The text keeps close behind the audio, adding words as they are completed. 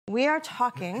We are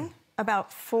talking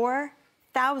about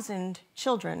 4,000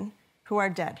 children who are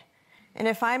dead. And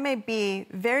if I may be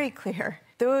very clear,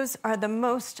 those are the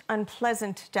most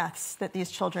unpleasant deaths that these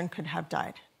children could have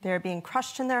died. They're being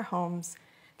crushed in their homes,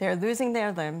 they're losing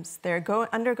their limbs, they're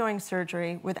undergoing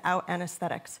surgery without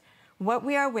anesthetics. What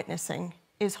we are witnessing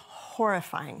is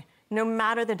horrifying, no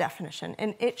matter the definition,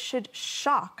 and it should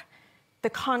shock the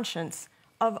conscience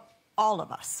of all of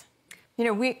us. You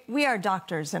know, we are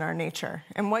doctors in our nature,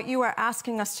 and what you are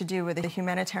asking us to do with a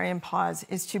humanitarian pause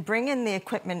is to bring in the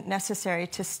equipment necessary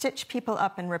to stitch people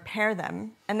up and repair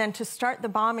them, and then to start the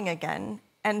bombing again,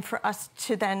 and for us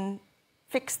to then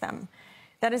fix them.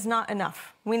 That is not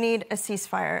enough. We need a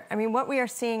ceasefire. I mean, what we are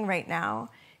seeing right now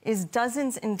is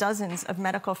dozens and dozens of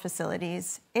medical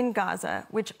facilities in Gaza,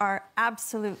 which are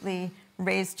absolutely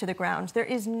razed to the ground. There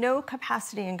is no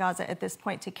capacity in Gaza at this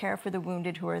point to care for the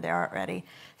wounded who are there already.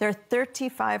 There are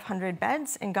 3,500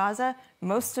 beds in Gaza.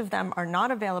 Most of them are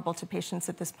not available to patients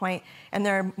at this point, and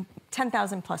there are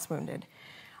 10,000 plus wounded.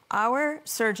 Our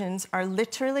surgeons are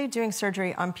literally doing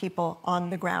surgery on people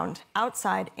on the ground,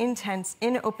 outside, in tents,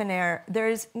 in open air. There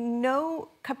is no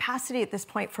capacity at this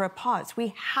point for a pause.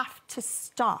 We have to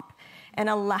stop and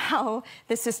allow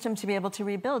the system to be able to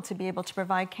rebuild, to be able to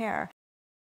provide care.